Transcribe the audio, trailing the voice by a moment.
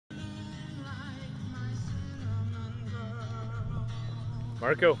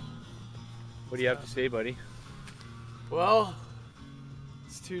Marco, what do you have to say, buddy? Well,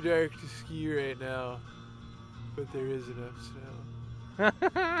 it's too dark to ski right now, but there is enough snow.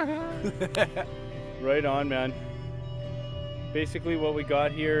 Right on, man. Basically what we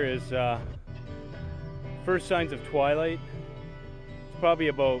got here is first signs of twilight. It's probably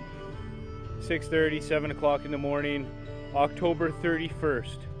about 6:30, 7 o'clock in the morning, October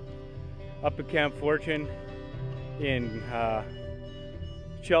 31st, up at Camp Fortune in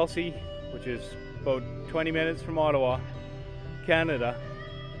Chelsea, which is about 20 minutes from Ottawa, Canada.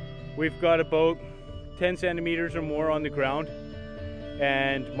 We've got about 10 centimeters or more on the ground,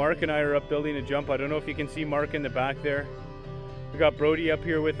 and Mark and I are up building a jump. I don't know if you can see Mark in the back there. We got Brody up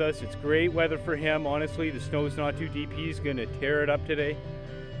here with us. It's great weather for him. Honestly, the snow's not too deep. He's gonna tear it up today.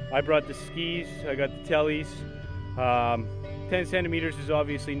 I brought the skis, I got the tellies. 10 centimeters is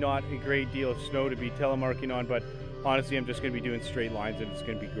obviously not a great deal of snow to be telemarking on, but honestly, I'm just gonna be doing straight lines and it's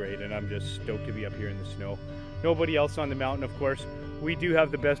gonna be great, and I'm just stoked to be up here in the snow. Nobody else on the mountain, of course. We do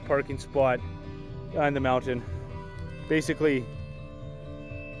have the best parking spot on the mountain. Basically,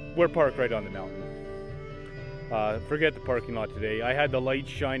 we're parked right on the mountain. Forget the parking lot today. I had the lights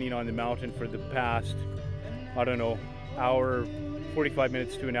shining on the mountain for the past, I don't know, hour, 45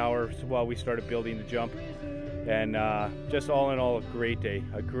 minutes to an hour while we started building the jump. And just all in all, a great day.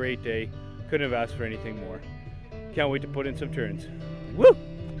 A great day. Couldn't have asked for anything more. Can't wait to put in some turns. Woo!